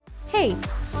Hey,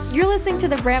 you're listening to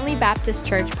the Bramley Baptist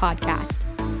Church podcast.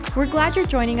 We're glad you're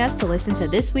joining us to listen to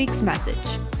this week's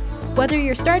message. Whether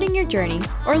you're starting your journey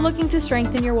or looking to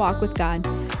strengthen your walk with God,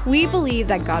 we believe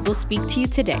that God will speak to you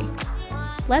today.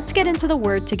 Let's get into the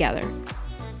Word together.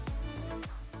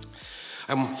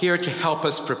 I'm here to help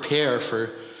us prepare for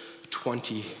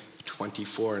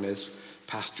 2024, and as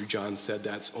Pastor John said,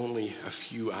 that's only a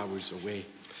few hours away.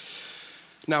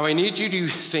 Now, I need you to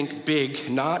think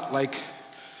big, not like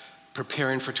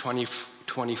preparing for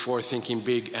 2024, thinking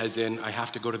big as in I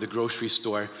have to go to the grocery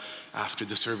store after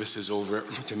the service is over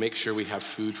to make sure we have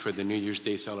food for the New Year's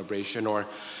Day celebration, or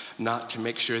not to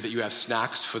make sure that you have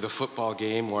snacks for the football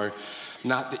game, or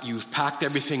not that you've packed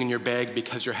everything in your bag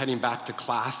because you're heading back to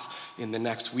class in the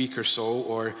next week or so,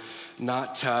 or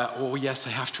not, oh yes, I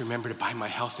have to remember to buy my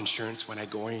health insurance when I'm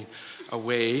going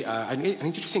away. I need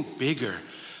you to think bigger.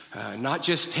 Not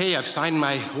just, hey, I think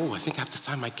I have to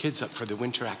sign my kids up for the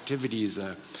winter activities.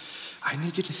 I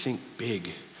need you to think big.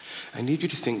 I need you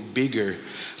to think bigger.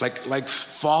 Like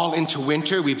fall into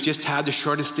winter, we've just had the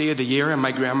shortest day of the year, and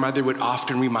my grandmother would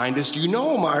often remind us, you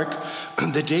know, Mark,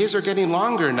 the days are getting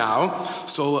longer now,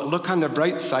 so look on the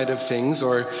bright side of things,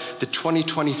 or the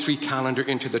 2023 calendar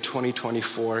into the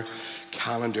 2024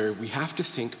 calendar. We have to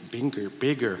think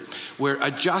bigger. We're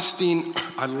adjusting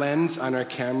a lens on our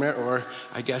camera, or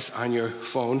I guess on your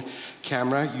phone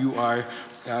camera. You are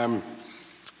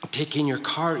taking your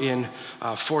car in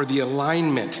for the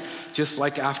alignment. Just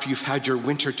like after you've had your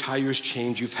winter tires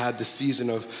change, you've had the season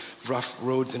of rough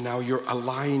roads, and now you're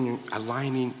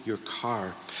aligning your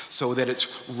car so that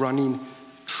it's running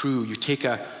true. You take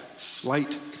a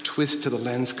slight twist to the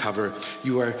lens cover.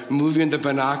 You are moving the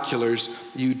binoculars.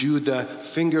 You do the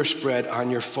finger spread on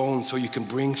your phone so you can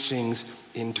bring things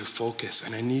into focus.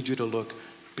 And I need you to look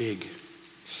big.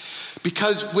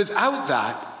 Because without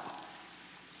that,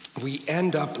 we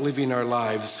end up living our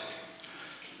lives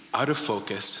out of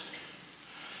focus,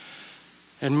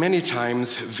 and many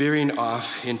times veering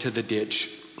off into the ditch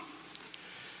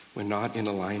when not in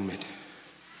alignment.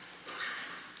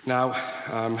 Now,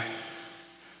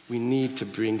 we need to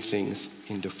bring things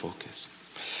into focus.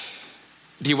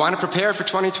 Do you want to prepare for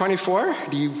 2024?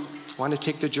 Do you want to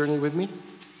take the journey with me?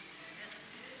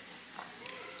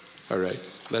 All right,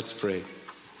 let's pray.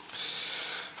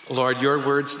 Lord, your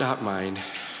word's not mine.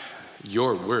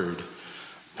 Your word,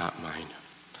 not mine.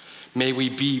 May we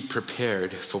be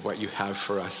prepared for what you have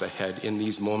for us ahead in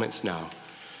these moments now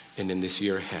and in this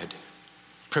year ahead.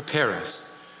 Prepare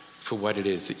us for what it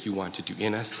is that you want to do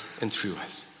in us and through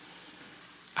us.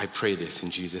 I pray this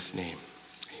in Jesus' name.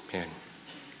 Amen.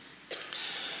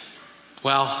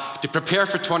 Well, to prepare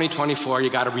for 2024, you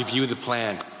got to review the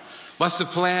plan. What's the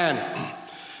plan?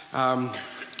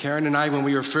 Karen and I, when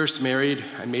we were first married,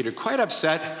 I made her quite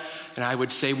upset, and I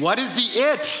would say, what is the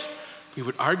it? We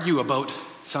would argue about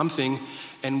something,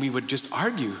 and we would just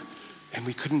argue, and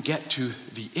we couldn't get to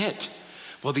the it.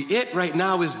 Well, the it right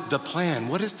now is the plan.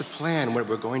 What is the plan where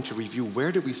we're going to review?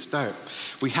 Where do we start?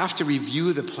 We have to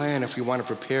review the plan if we want to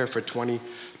prepare for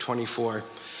 2024.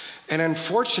 And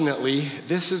unfortunately,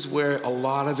 this is where a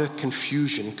lot of the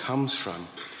confusion comes from.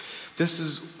 This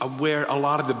is where a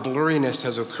lot of the blurriness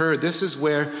has occurred. This is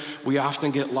where we often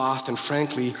get lost, and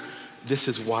frankly, this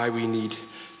is why we need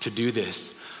to do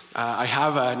this. I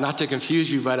have, not to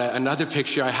confuse you, but another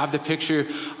picture. I have the picture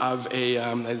of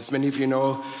as many of you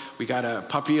know, we got a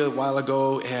puppy a while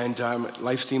ago, and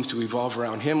life seems to evolve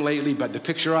around him lately, but the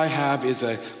picture I have is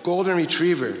a golden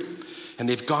retriever, and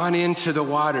they've gone into the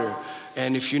water,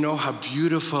 and if you know how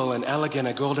beautiful and elegant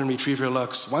a golden retriever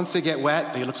looks, once they get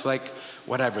wet, they look like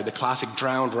whatever, the classic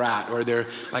drowned rat, or they're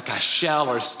like a shell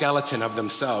or skeleton of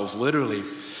themselves, literally.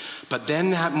 But then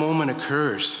that moment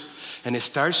occurs, and it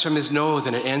starts from his nose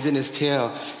and it ends in his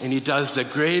tail, and he does the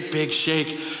great big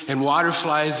shake, and water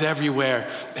flies everywhere,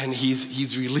 and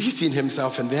he's releasing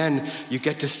himself, and then you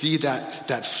get to see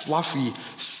that fluffy,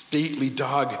 stately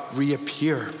dog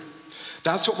reappear.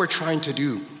 That's what we're trying to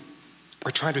do.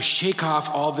 We're trying to shake off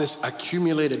all this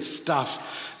accumulated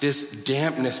stuff, this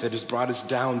dampness that has brought us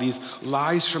down, these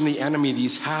lies from the enemy,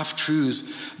 these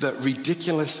half-truths, the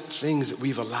ridiculous things that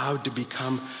we've allowed to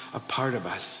become a part of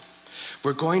us.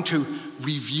 We're going to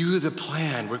review the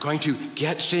plan. We're going to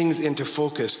get things into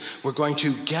focus. We're going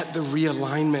to get the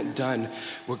realignment done.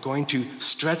 We're going to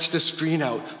stretch the screen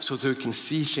out so that we can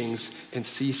see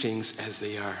things as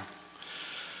they are.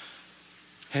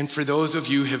 And for those of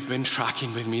you who have been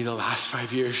tracking with me the last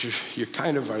 5 years, you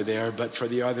kind of are there, but for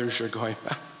the others, you're going,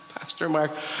 Pastor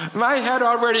Mark, my head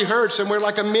already hurts, and we're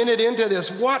like a minute into this.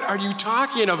 What are you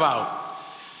talking about?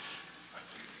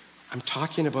 I'm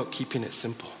talking about keeping it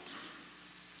simple.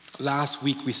 Last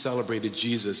week we celebrated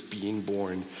Jesus being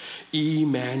born.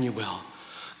 Emmanuel.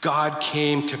 God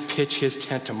came to pitch his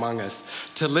tent among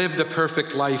us, to live the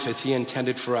perfect life as he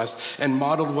intended for us, and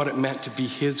modeled what it meant to be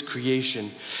his creation.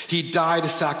 He died a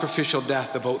sacrificial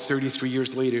death about 33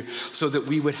 years later so that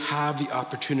we would have the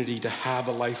opportunity to have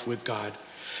a life with God.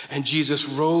 And Jesus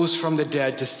rose from the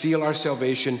dead to seal our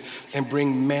salvation and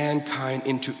bring mankind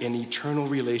into an eternal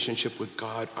relationship with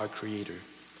God, our Creator.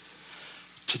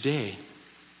 Today,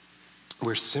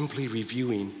 we're simply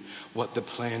reviewing what the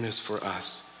plan is for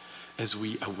us as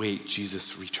we await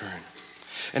Jesus' return.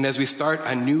 And as we start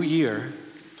a new year,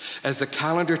 as the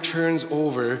calendar turns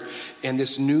over and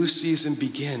this new season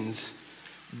begins,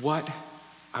 what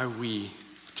are we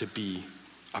to be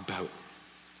about?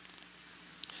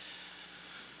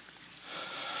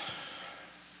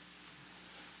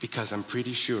 Because I'm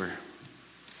pretty sure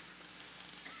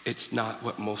it's not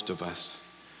what most of us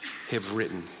have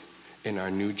written in our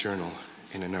new journal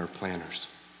and in our planners.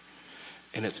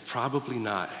 And it's probably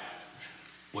not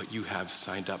what you have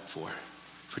signed up for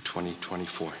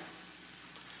 2024.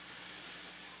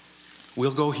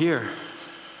 We'll go here.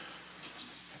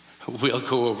 We'll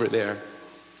go over there.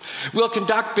 We'll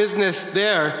conduct business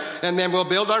there, and then we'll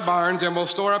build our barns, and we'll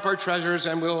store up our treasures,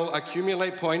 and we'll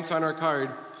accumulate points on our card.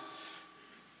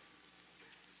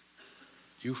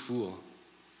 You fool,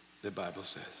 the Bible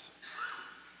says.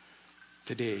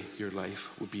 Today, your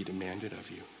life will be demanded of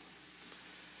you.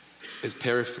 Is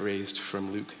paraphrased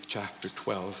from Luke chapter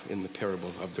 12 in the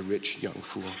parable of the rich young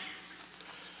fool.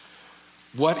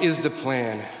 What is the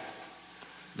plan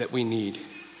that we need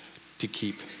to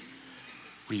keep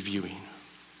reviewing?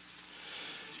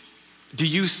 Do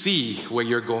you see where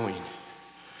you're going?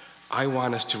 I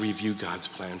want us to review God's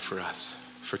plan for us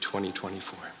for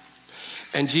 2024.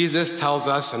 And Jesus tells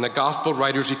us, and the gospel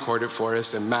writers record it for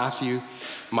us in Matthew,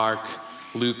 Mark,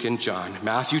 Luke, and John.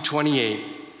 Matthew 28.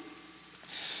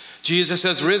 Jesus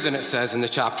has risen, it says in the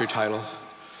chapter title.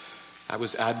 That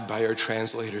was added by our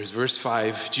translators. Verse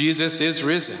 5, Jesus is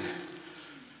risen.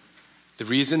 The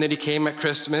reason that he came at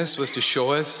Christmas was to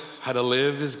show us how to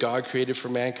live as God created for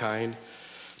mankind,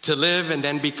 to live and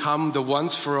then become the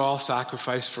once-for-all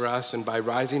sacrifice for us. And by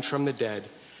rising from the dead,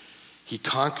 he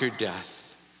conquered death,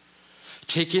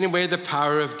 taking away the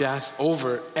power of death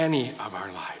over any of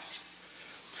our lives.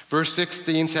 Verse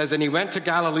 16 says, and he went to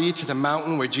Galilee, to the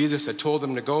mountain where Jesus had told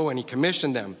them to go, and he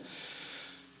commissioned them.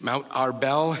 Mount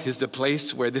Arbel is the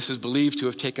place where this is believed to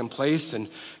have taken place. And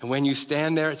when you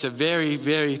stand there, it's a very,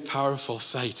 very powerful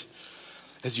sight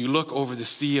as you look over the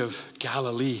Sea of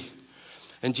Galilee.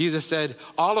 And Jesus said,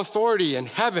 all authority in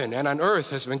heaven and on earth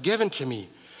has been given to me.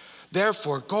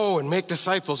 Therefore, go and make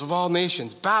disciples of all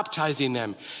nations, baptizing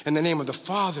them in the name of the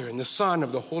Father and the Son and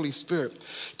of the Holy Spirit,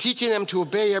 teaching them to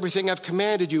obey everything I've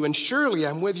commanded you, and surely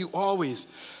I'm with you always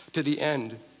to the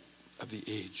end of the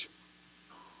age.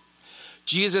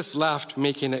 Jesus left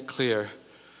making it clear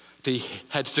that he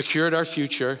had secured our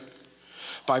future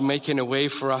by making a way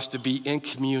for us to be in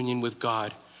communion with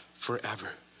God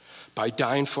forever, by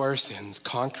dying for our sins,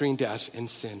 conquering death and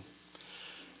sin,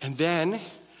 and then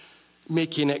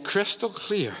making it crystal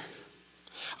clear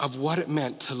of what it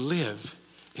meant to live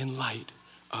in light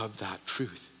of that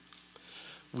truth.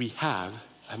 We have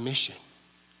a mission.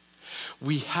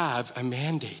 We have a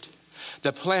mandate.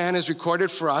 The plan is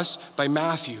recorded for us by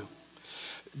Matthew.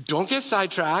 Don't get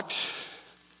sidetracked.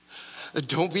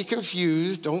 Don't be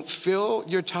confused. Don't fill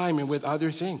your time in with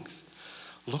other things.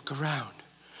 Look around.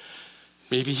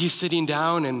 Maybe he's sitting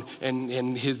down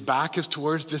and his back is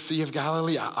towards the Sea of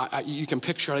Galilee. You can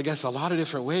picture it, I guess, a lot of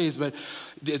different ways, but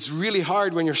it's really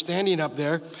hard when you're standing up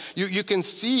there. You can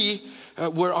see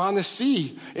we're on the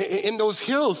sea in those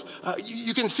hills.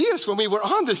 You can see us when we were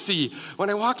on the sea. When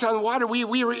I walked on water, we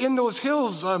were in those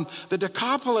hills, the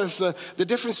Decapolis, the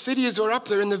different cities are up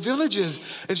there in the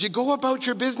villages. As you go about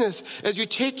your business, as you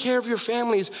take care of your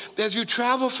families, as you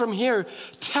travel from here,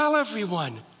 tell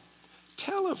everyone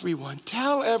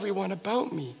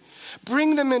about me.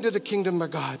 Bring them into the kingdom of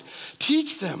God.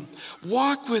 Teach them,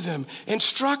 walk with them,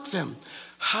 instruct them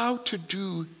how to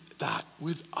do that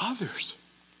with others.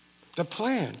 The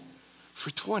plan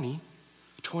for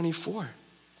 2024.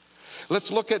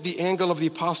 Let's look at the angle of the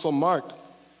Apostle Mark.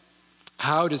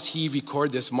 How does he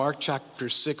record this? Mark chapter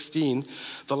 16.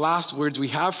 The last words we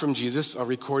have from Jesus are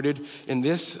recorded in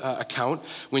this account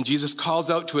when Jesus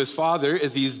calls out to his Father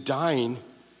as he's dying.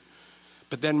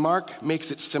 But then Mark makes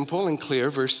it simple and clear,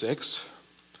 verse 6,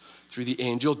 through the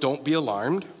angel. Don't be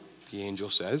alarmed, the angel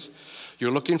says.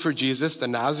 You're looking for Jesus, the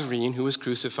Nazarene, who was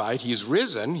crucified. He's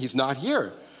risen. He's not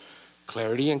here.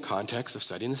 Clarity and context of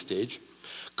setting the stage.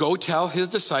 Go tell his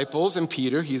disciples and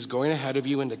Peter, he's going ahead of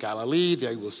you into Galilee.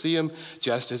 There you will see him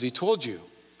just as he told you.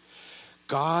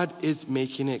 God is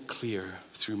making it clear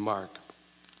through Mark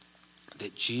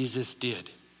that Jesus did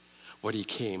what he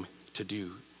came to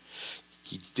do.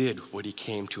 He did what he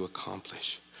came to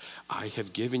accomplish. I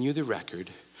have given you the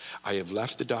record. I have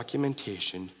left the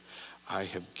documentation. I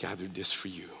have gathered this for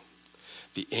you.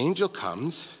 The angel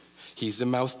comes. He's the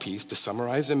mouthpiece to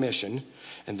summarize the mission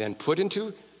and then put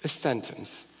into a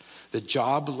sentence the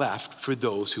job left for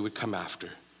those who would come after.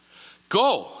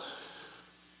 Go.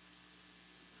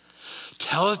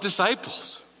 Tell his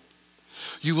disciples.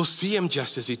 You will see him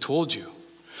just as he told you.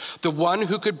 The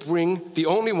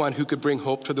only one who could bring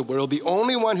hope to the world, the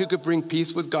only one who could bring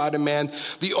peace with God and man,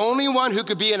 the only one who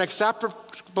could be an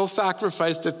acceptable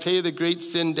sacrifice to pay the great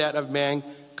sin debt of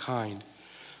mankind.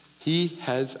 He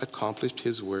has accomplished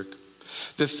his work.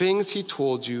 The things he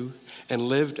told you and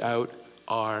lived out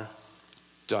are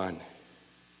done.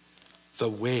 The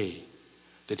way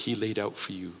that he laid out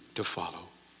for you to follow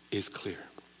is clear.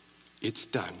 It's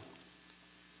done.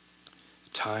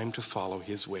 Time to follow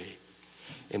his way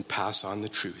and pass on the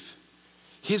truth.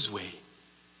 His way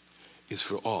is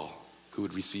for all who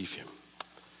would receive him.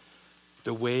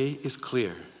 The way is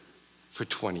clear for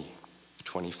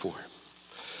 2024.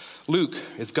 Luke,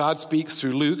 as God speaks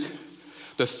through Luke,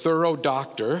 the thorough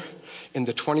doctor, in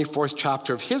the 24th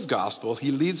chapter of his gospel,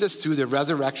 he leads us through the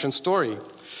resurrection story.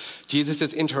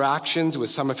 Jesus' interactions with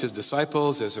some of his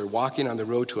disciples as they're walking on the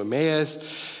road to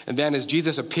Emmaus. And then as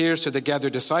Jesus appears to the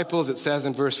gathered disciples, it says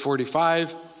in verse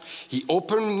 45, he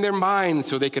opened their minds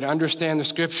so they could understand the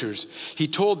scriptures. He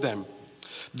told them,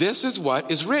 this is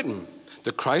what is written.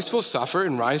 The Christ will suffer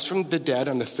and rise from the dead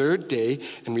on the third day,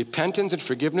 and repentance and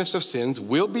forgiveness of sins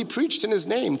will be preached in his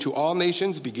name to all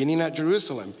nations, beginning at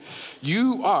Jerusalem.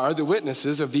 You are the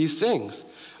witnesses of these things.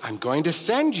 I'm going to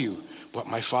send you what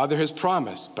my Father has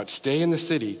promised, but stay in the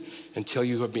city until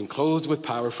you have been clothed with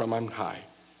power from on high.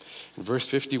 In verse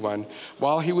 51,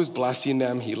 while he was blessing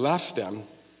them, he left them,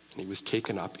 and he was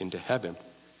taken up into heaven.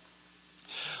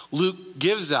 Luke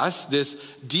gives us this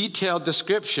detailed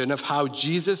description of how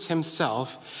Jesus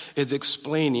himself is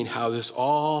explaining how this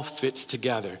all fits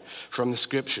together from the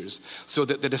scriptures, so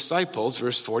that the disciples,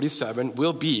 verse 47,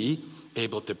 will be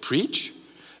able to preach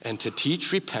and to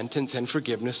teach repentance and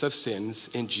forgiveness of sins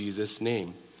in Jesus'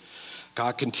 name.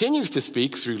 God continues to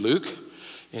speak through Luke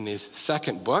in his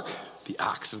second book, the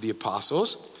Acts of the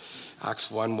Apostles. Acts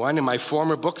 1:1, in my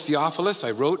former book, Theophilus,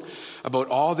 I wrote about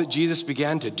all that Jesus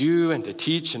began to do and to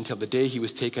teach until the day he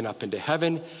was taken up into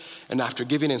heaven. And after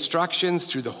giving instructions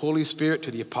through the Holy Spirit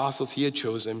to the apostles he had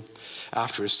chosen,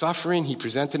 after his suffering, he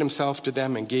presented himself to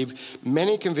them and gave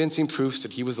many convincing proofs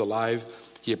that he was alive.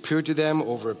 He appeared to them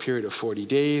over a period of 40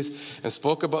 days and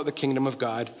spoke about the kingdom of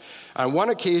God. On one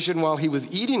occasion, while he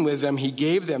was eating with them, he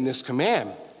gave them this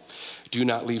command. Do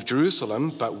not leave Jerusalem,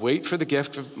 but wait for the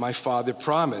gift of my Father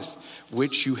promised,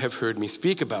 which you have heard me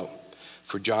speak about.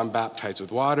 For John baptized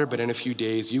with water, but in a few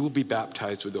days you will be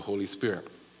baptized with the Holy Spirit.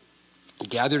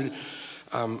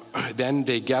 Then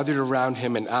they gathered around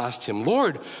him and asked him,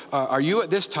 Lord, are you at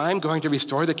this time going to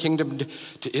restore the kingdom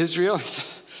to Israel? He said,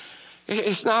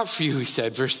 it's not for you, he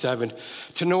said, verse 7,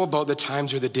 to know about the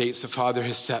times or the dates the Father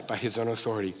has set by his own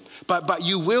authority. But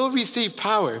you will receive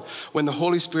power when the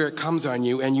Holy Spirit comes on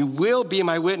you, and you will be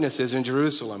my witnesses in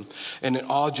Jerusalem and in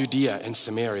all Judea and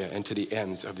Samaria and to the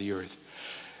ends of the earth.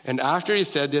 And after he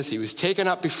said this, he was taken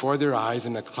up before their eyes,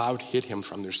 and a cloud hid him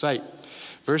from their sight.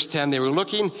 Verse 10, they were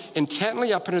looking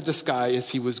intently up into the sky as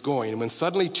he was going, when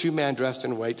suddenly two men dressed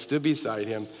in white stood beside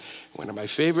him. One of my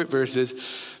favorite verses,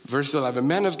 verse 11,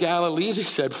 men of Galilee, they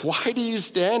said, why do you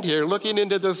stand here looking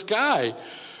into the sky?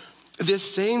 This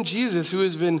same Jesus who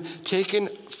has been taken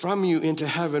from you into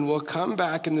heaven will come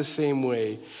back in the same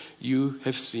way you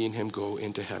have seen him go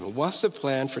into heaven. What's the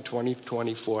plan for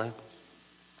 2024?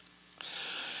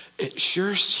 It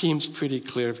sure seems pretty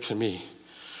clear to me.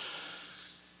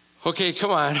 Okay,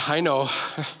 come on, I know.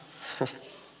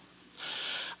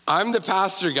 I'm the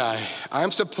pastor guy.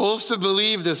 I'm supposed to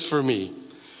believe this for me.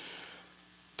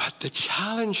 But the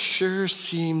challenge sure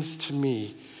seems to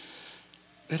me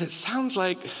that it sounds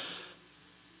like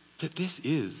that this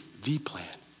is the plan.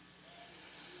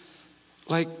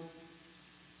 Like,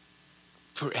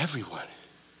 for everyone.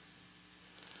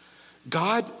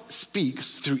 God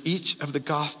speaks through each of the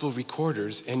gospel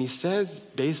recorders, and he says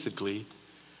basically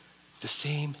the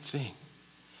same thing.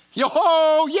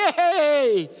 Yo-ho,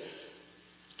 yay!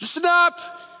 Listen up.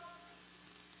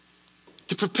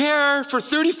 To prepare for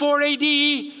 34 AD,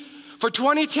 For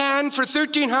 2010, for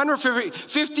 1300, for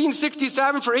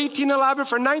 1567, for 1811,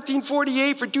 for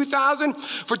 1948, for 2000,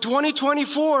 for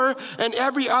 2024, and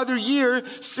every other year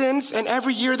since, and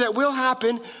every year that will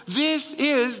happen. This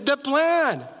is the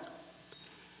plan.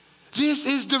 This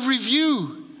is the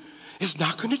review. It's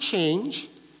not going to change.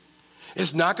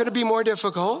 It's not going to be more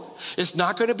difficult. It's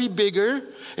not going to be bigger.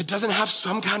 It doesn't have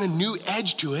some kind of new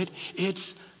edge to it.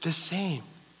 It's the same.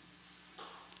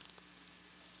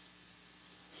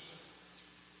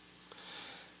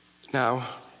 Now,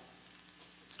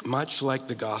 much like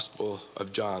the Gospel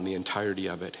of John, the entirety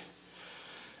of it,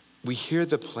 we hear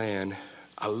the plan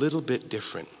a little bit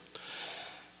different.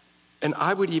 And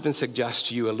I would even suggest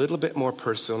to you a little bit more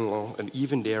personal, and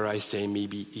even dare I say,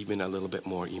 maybe even a little bit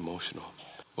more emotional.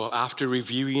 Well, after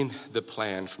reviewing the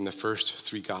plan from the first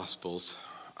three Gospels,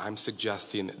 I'm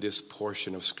suggesting that this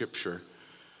portion of Scripture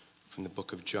from the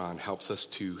book of John helps us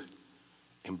to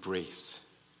embrace,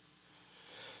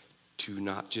 to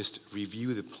not just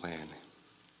review the plan,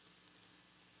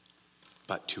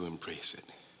 but to embrace it.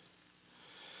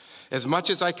 As much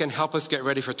as I can help us get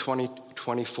ready for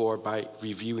 2024 by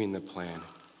reviewing the plan,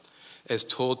 as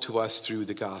told to us through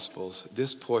the Gospels,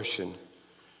 this portion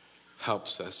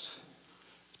helps us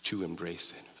to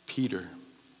embrace it. Peter,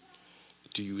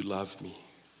 do you love me?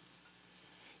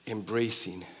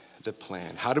 Embracing the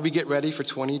plan. How do we get ready for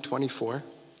 2024?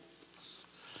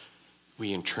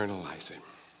 We internalize it.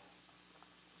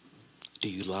 Do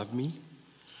you love me?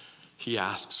 He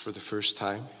asks for the first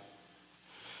time.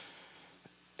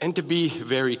 And to be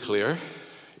very clear,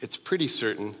 it's pretty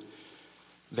certain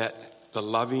that the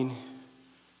loving,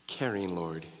 caring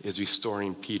Lord is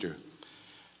restoring Peter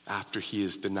after he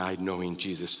is denied knowing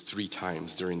Jesus 3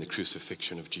 times during the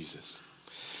crucifixion of Jesus.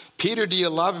 Peter, do you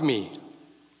love me?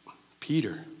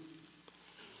 Peter,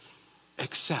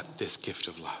 accept this gift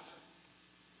of love.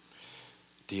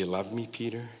 Do you love me,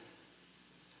 Peter?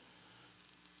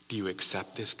 Do you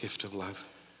accept this gift of love?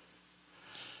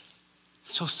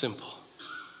 So simple,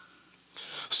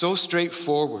 so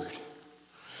straightforward,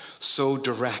 so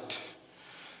direct.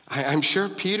 I'm sure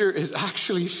Peter is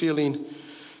actually feeling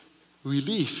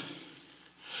relief.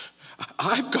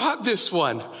 I've got this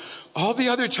one. All the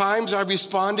other times I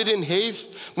responded in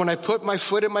haste, when I put my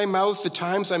foot in my mouth, the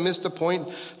times I missed a point,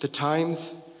 the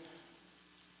times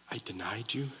I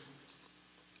denied you.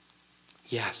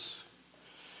 Yes.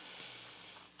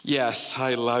 Yes,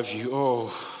 I love you.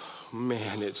 Oh,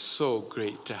 man, it's so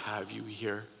great to have you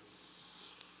here.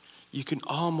 You can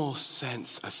almost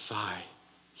sense a sigh.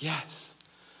 Yes.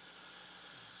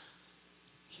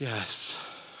 Yes,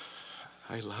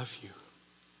 I love you.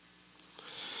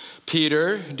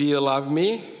 Peter, do you love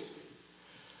me?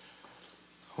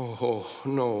 Oh,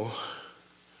 no.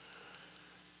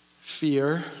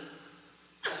 Fear.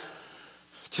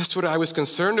 Just what I was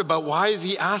concerned about. Why is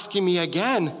he asking me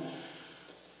again?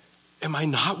 Am I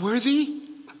not worthy?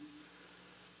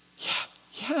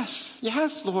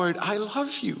 Yes, Lord, I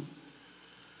love you.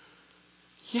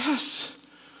 Yes.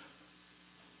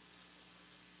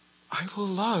 I will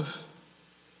love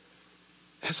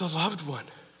as a loved one.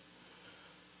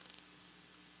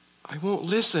 I won't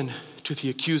listen to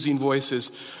the accusing voices.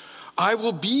 I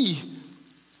will be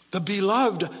the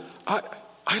beloved.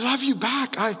 I love you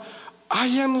back. I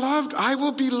am loved. I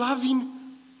will be loving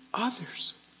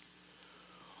others.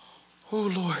 Oh,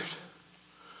 Lord,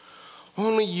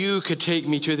 only you could take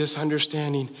me to this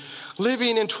understanding.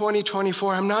 Living in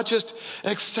 2024, I'm not just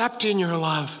accepting your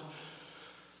love.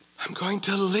 I'm going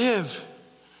to live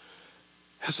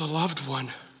as a loved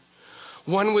one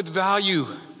with value,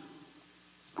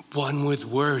 one with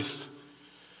worth.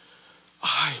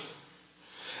 I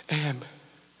am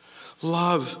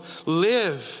love.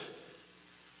 Live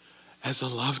as a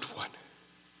loved one.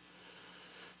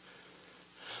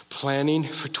 Planning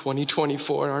for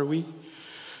 2024, are we?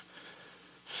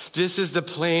 This is the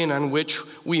plane on which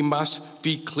we must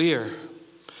be clear.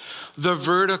 The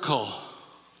vertical.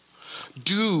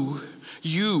 Do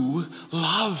you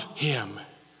love him?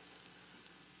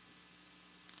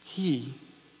 He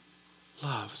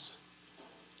loves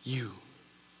you.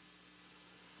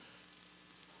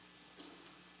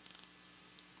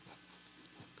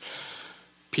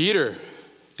 Peter,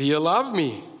 do you love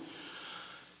me?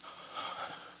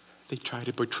 They try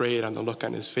to portray it on the look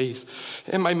on his face.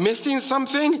 Am I missing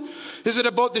something? Is it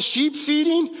about the sheep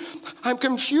feeding? I'm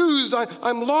confused.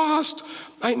 I'm lost.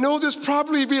 I know this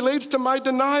probably relates to my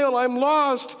denial. I'm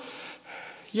lost.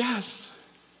 Yes,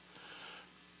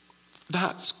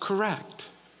 that's correct.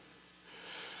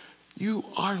 You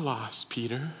are lost,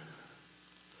 Peter.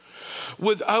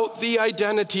 Without the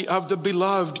identity of the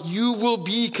beloved, you will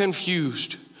be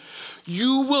confused.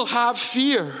 You will have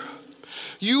fear.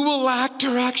 You will lack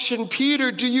direction.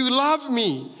 Peter, do you love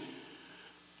me?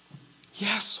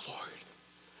 Yes, Lord.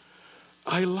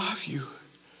 I love you.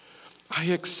 I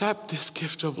accept this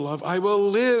gift of love. I will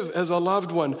live as a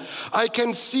loved one. I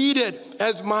concede it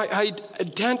as my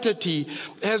identity,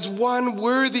 as one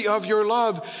worthy of your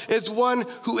love, as one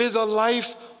who is a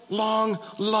lifelong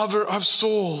lover of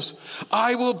souls.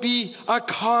 I will be a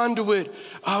conduit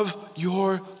of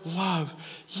your love.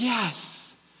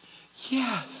 Yes,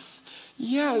 yes,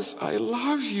 yes, I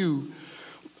love you.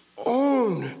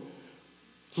 Own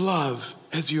love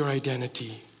as your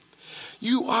identity.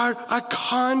 You are a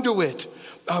conduit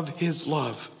of his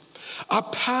love, a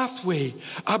pathway,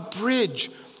 a bridge,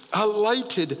 a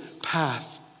lighted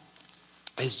path.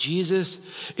 As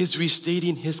Jesus is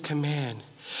restating his command,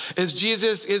 as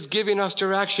Jesus is giving us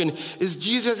direction, as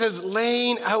Jesus is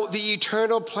laying out the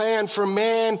eternal plan for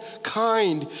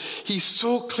mankind, he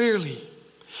so clearly,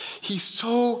 he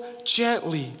so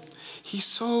gently, he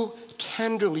so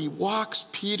tenderly walks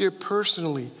Peter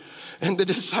personally. And the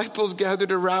disciples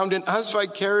gathered around, and us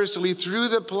vicariously through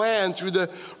the plan, through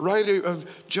the writer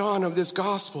of John of this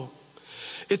gospel.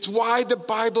 It's why the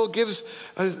Bible gives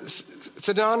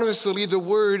synonymously the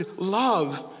word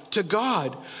love to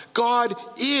God. God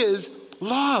is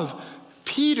love.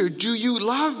 Peter, do you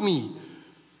love me?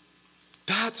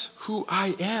 That's who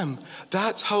I am.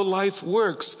 That's how life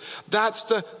works. That's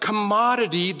the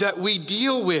commodity that we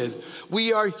deal with.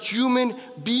 We are human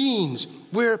beings.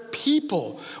 We're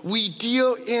people. We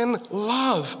deal in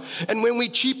love. And when we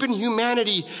cheapen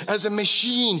humanity as a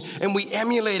machine and we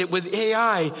emulate it with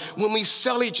AI, when we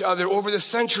sell each other over the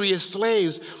century as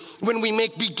slaves, when we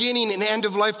make beginning and end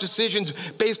of life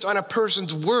decisions based on a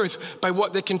person's worth by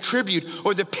what they contribute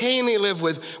or the pain they live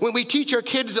with, when we teach our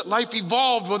kids that life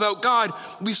evolved without God,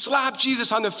 we slap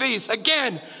Jesus on the face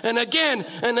again and again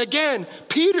and again.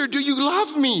 Peter, do you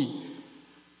love me?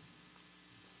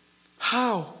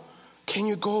 How can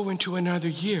you go into another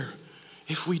year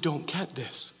if we don't get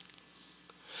this?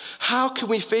 How can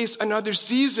we face another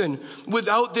season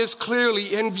without this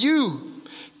clearly in view?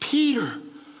 Peter,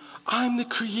 I'm the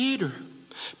creator.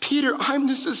 Peter, I'm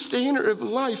the sustainer of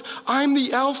life. I'm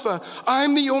the Alpha.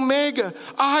 I'm the Omega.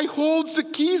 I hold the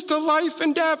keys to life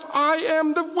and death. I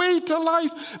am the way to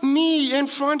life. Me in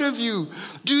front of you.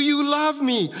 Do you love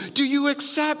me? Do you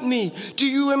accept me? Do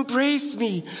you embrace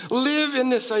me? Live in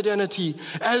this identity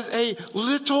as a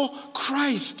little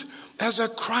Christ, as a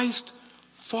Christ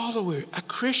follower, a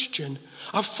Christian,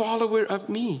 a follower of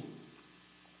me.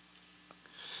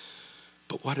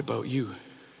 But what about you?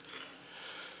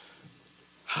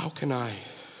 How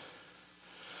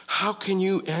can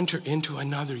you enter into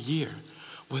another year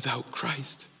without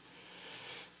Christ?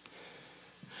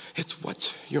 It's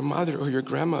what your mother or your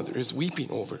grandmother is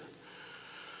weeping over.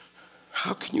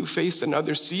 How can you face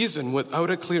another season without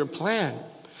a clear plan?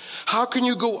 How can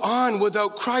you go on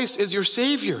without Christ as your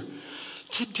Savior?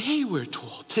 Today, we're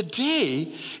told, today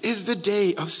is the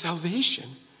day of salvation.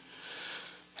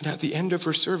 And at the end of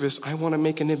her service, I want to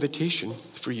make an invitation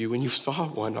for you, and you saw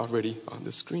one already on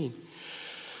the screen.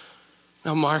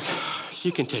 Now, Mark,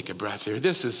 you can take a breath here.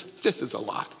 This is a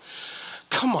lot.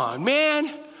 Come on, man.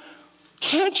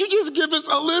 Can't you just give us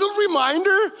a little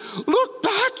reminder? Look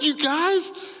back, you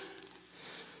guys.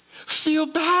 Feel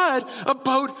bad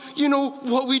about,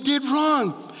 what we did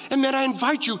wrong. And then I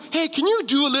invite you, hey, can you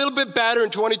do a little bit better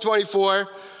in 2024?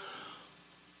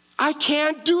 I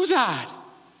can't do that.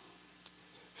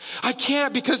 I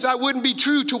can't, because that wouldn't be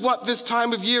true to what this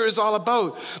time of year is all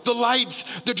about. The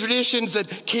lights, the traditions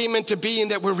that came into being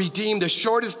that were redeemed, the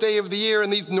shortest day of the year in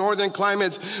these northern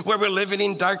climates where we're living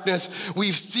in darkness.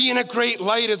 We've seen a great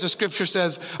light, as the scripture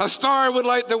says. A star would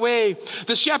light the way.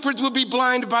 The shepherds would be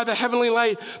blinded by the heavenly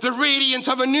light, the radiance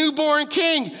of a newborn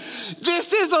king.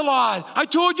 This is a lot. I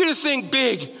told you to think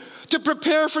big. To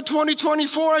prepare for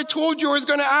 2024, I told you I was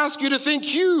going to ask you to think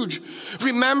huge.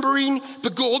 Remembering the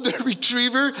golden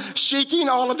retriever, shaking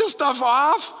all of this stuff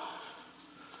off.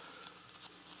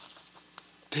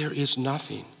 There is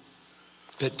nothing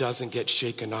that doesn't get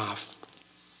shaken off,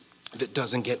 that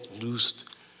doesn't get loosed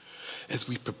as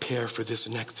we prepare for this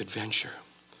next adventure.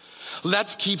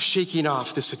 Let's keep shaking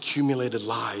off this accumulated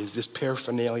lies, this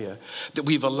paraphernalia that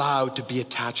we've allowed to be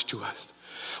attached to us.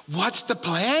 What's the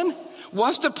plan?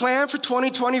 What's the plan for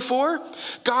 2024?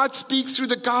 God speaks through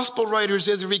the gospel writers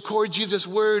as they record Jesus'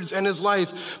 words and his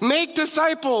life. Make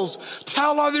disciples.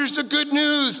 Tell others the good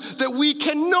news that we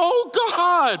can know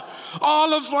God God.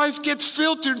 All of life gets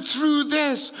filtered through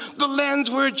this. The lens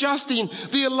we're adjusting,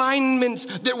 the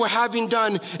alignments that we're having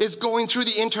done is going through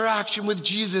the interaction with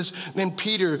Jesus and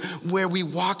Peter, where we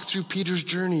walk through Peter's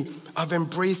journey of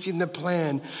embracing the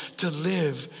plan to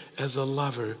live as a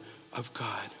lover of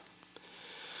God.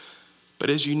 But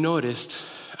as you noticed,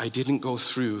 I didn't go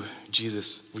through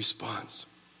Jesus' response.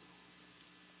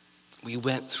 We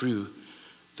went through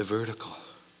the vertical.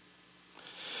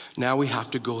 Now we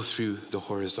have to go through the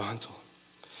horizontal.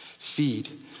 Feed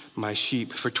my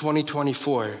sheep. For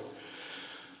 2024,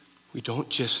 we don't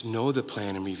just know the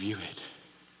plan and review it.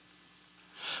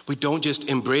 We don't just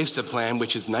embrace the plan,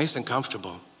 which is nice and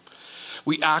comfortable.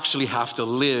 We actually have to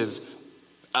live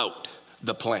out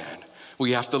the plan.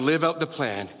 We have to live out the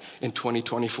plan in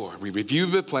 2024. We review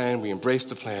the plan, we embrace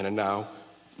the plan, and now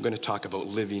I'm going to talk about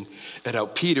living it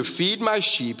out. Peter, feed my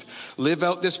sheep, live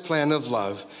out this plan of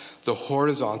love, the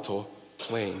horizontal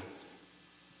plane.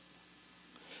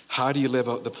 How do you live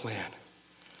out the plan?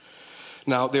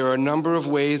 Now, there are a number of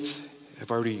ways,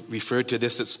 I've already referred to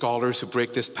this, that scholars who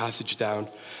break this passage down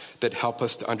that help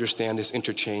us to understand this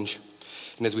interchange.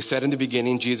 And as we said in the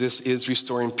beginning, Jesus is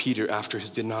restoring Peter after his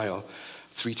denial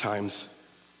 3 times.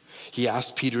 He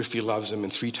asks Peter if he loves him,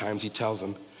 and 3 times he tells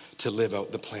him to live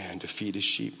out the plan, to feed his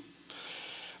sheep.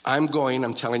 I'm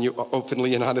telling you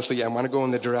openly and honestly, I want to go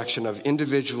in the direction of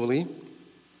individually,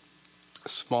 a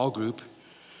small group,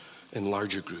 and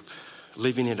larger group,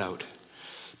 living it out.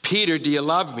 Peter, do you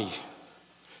love me?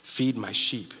 Feed my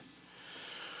sheep.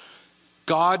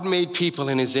 God made people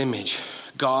in his image.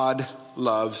 God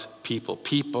loves people.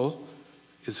 People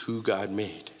is who God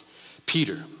made.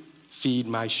 Peter, feed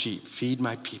my sheep, feed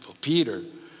my people. Peter,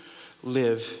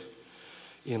 live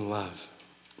in love.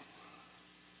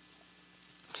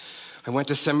 I went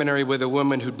to seminary with a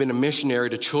woman who'd been a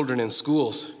missionary to children in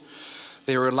schools.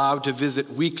 They were allowed to visit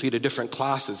weekly to different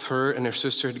classes. Her and her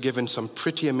sister were given some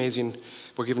pretty amazing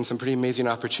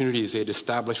opportunities. They had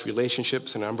established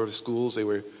relationships in a number of schools. They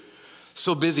were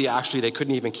so busy, actually, they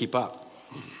couldn't even keep up.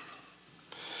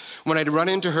 When I'd run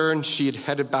into her and she had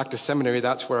headed back to seminary,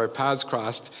 that's where our paths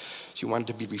crossed. She wanted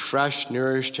to be refreshed,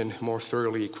 nourished, and more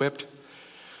thoroughly equipped.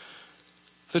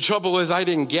 The trouble was I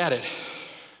didn't get it.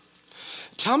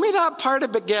 Tell me that part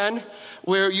again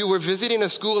where you were visiting a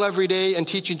school every day and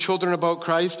teaching children about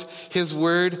Christ, his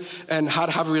word, and how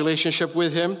to have a relationship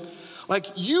with him. Like,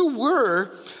 you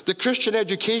were the Christian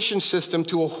education system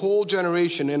to a whole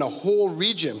generation in a whole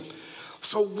region.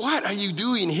 So what are you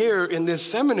doing here in this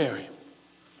seminary?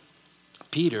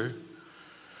 Peter,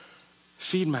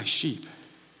 feed my sheep.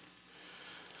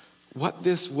 What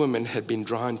this woman had been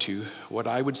drawn to, what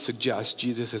I would suggest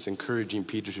Jesus is encouraging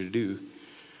Peter to do,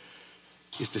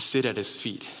 is to sit at his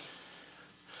feet.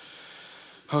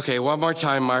 Okay, one more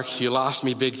time, Mark. You lost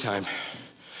me big time.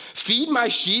 Feed my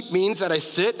sheep means that I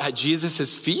sit at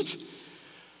Jesus' feet?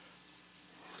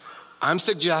 I'm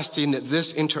suggesting that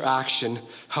this interaction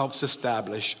helps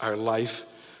establish our life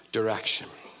direction.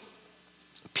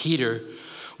 Peter,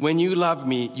 when you love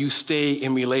me, you stay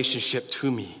in relationship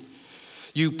to me.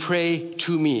 You pray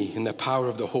to me in the power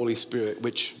of the Holy Spirit,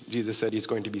 which Jesus said he's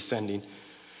going to be sending.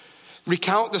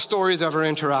 Recount the stories of our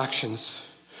interactions.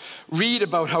 Read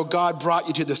about how God brought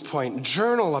you to this point.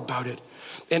 Journal about it.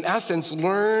 In essence,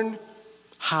 learn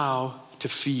how to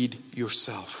feed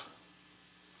yourself.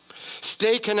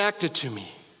 Stay connected to me.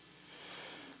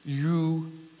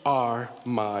 You are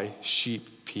my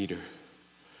sheep, Peter.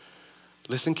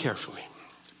 Listen carefully.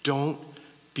 Don't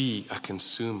be a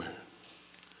consumer.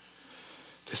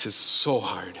 This is so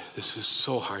hard. This is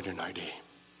so hard in our day.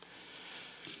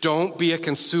 Don't be a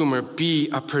consumer. Be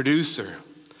a producer.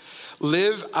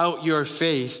 Live out your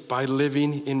faith by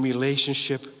living in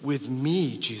relationship with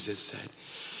me, Jesus said.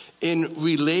 In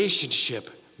relationship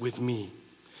with me.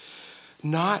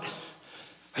 Not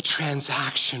a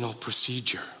transactional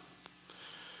procedure.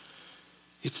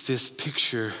 It's this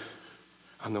picture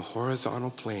on the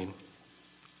horizontal plane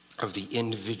of the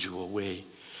individual way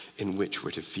in which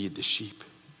we're to feed the sheep.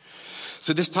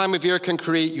 So this time of year can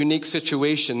create unique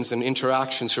situations and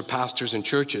interactions for pastors and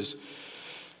churches.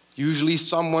 Usually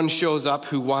someone shows up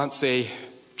who wants a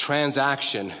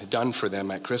transaction done for them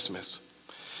at Christmas.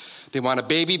 They want a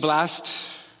baby blessed.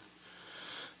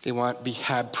 They want to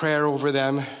have prayer over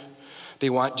them.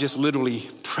 They want just literally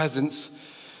presence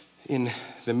in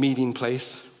the meeting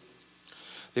place.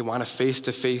 They want a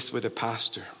face-to-face with a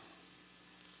pastor.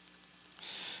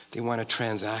 They want a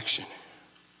transaction.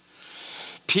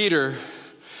 Peter,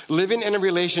 living in a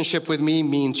relationship with me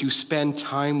means you spend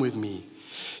time with me.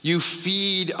 You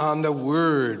feed on the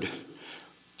word.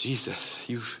 Jesus,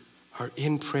 you are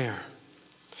in prayer.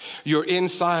 You're in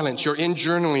silence. You're in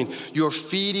journaling. You're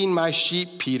feeding my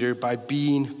sheep, Peter, by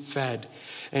being fed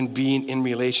and being in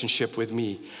relationship with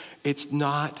me. It's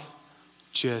not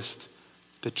just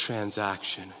the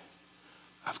transaction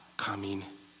of coming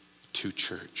to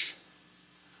church.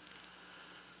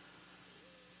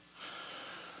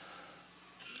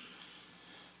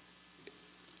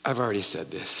 I've already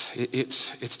said this.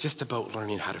 It's just about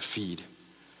learning how to feed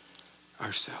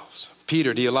ourselves.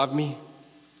 Peter, do you love me?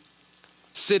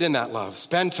 Sit in that love.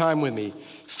 Spend time with me.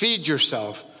 Feed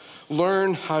yourself.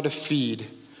 Learn how to feed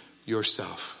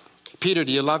yourself. Peter,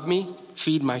 do you love me?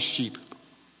 Feed my sheep.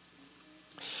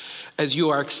 As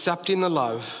you are accepting the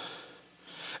love,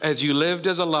 as you lived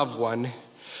as a loved one,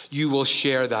 you will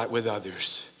share that with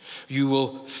others. You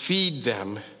will feed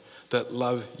them that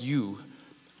love you.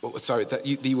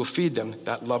 You will feed them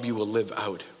that love you will live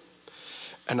out.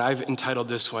 And I've entitled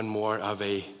this one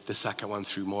the second one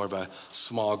through more of a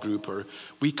small group, or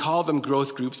we call them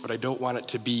growth groups, but I don't want it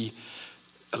to be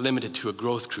limited to a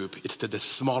growth group. It's to the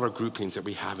smaller groupings that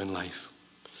we have in life.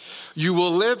 You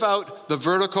will live out the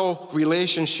vertical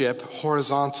relationship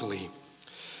horizontally.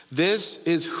 This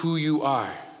is who you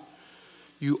are.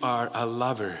 You are a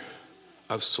lover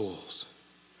of souls,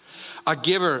 a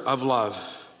giver of love.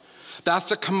 That's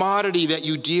the commodity that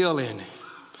you deal in.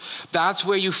 That's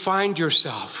where you find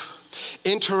yourself,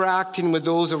 interacting with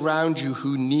those around you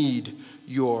who need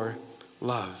your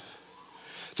love.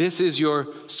 This is your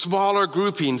smaller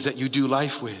groupings that you do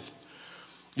life with.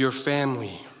 Your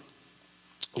family,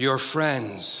 your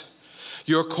friends,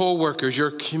 your co-workers,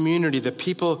 your community, the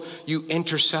people you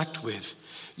intersect with.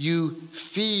 You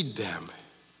feed them.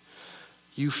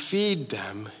 You feed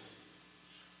them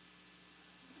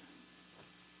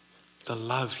the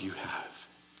love you have,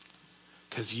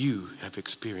 because you have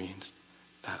experienced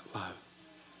that love.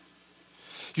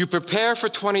 You prepare for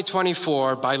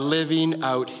 2024 by living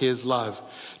out his love.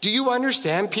 Do you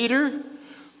understand, Peter?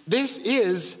 This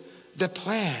is the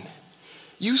plan.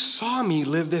 You saw me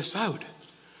live this out.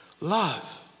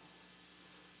 Love.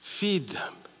 Feed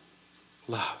them.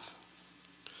 Love.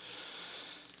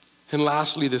 And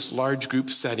lastly, this large group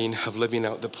setting of living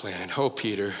out the plan. Oh,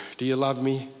 Peter, do you love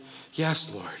me?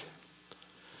 Yes, Lord.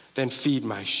 Then feed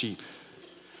my sheep.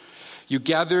 You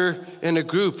gather in a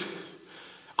group.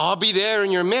 I'll be there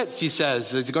in your midst, he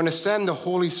says. He's going to send the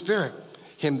Holy Spirit,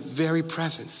 his very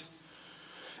presence.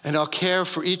 And I'll care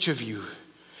for each of you.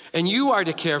 And you are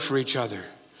to care for each other.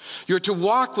 You're to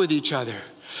walk with each other.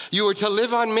 You are to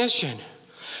live on mission.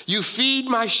 You feed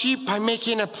my sheep by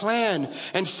making a plan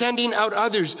and sending out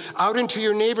others out into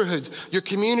your neighborhoods, your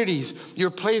communities,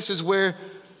 your places where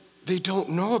they don't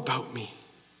know about me,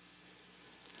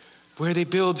 where they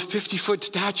build 50-foot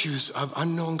statues of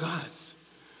unknown gods.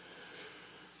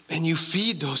 And you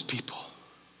feed those people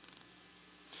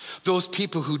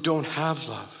who don't have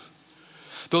love,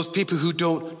 those people who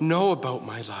don't know about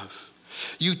my love.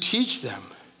 You teach them.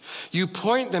 You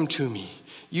point them to me.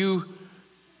 You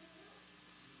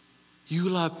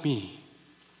love me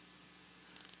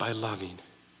by loving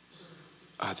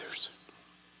others.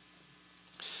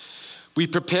 We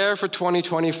prepare for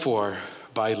 2024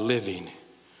 by living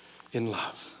in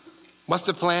love. What's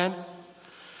the plan?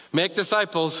 Make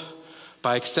disciples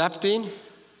by accepting,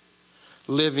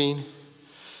 living,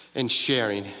 and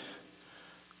sharing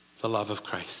the love of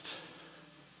Christ.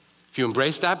 If you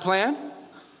embrace that plan,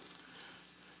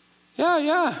 yeah.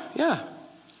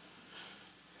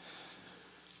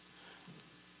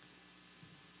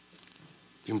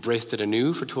 You embraced it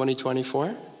anew for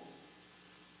 2024?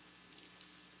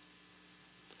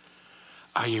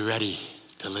 Are you ready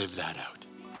to live that out?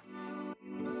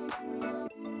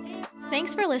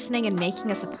 Thanks for listening and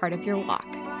making us a part of your walk.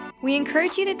 We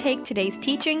encourage you to take today's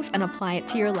teachings and apply it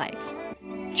to your life.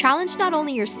 Challenge not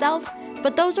only yourself,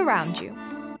 but those around you.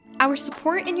 Our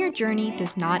support in your journey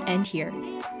does not end here.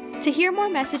 To hear more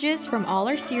messages from all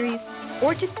our series,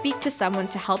 or to speak to someone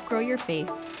to help grow your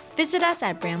faith, visit us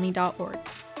at branley.org.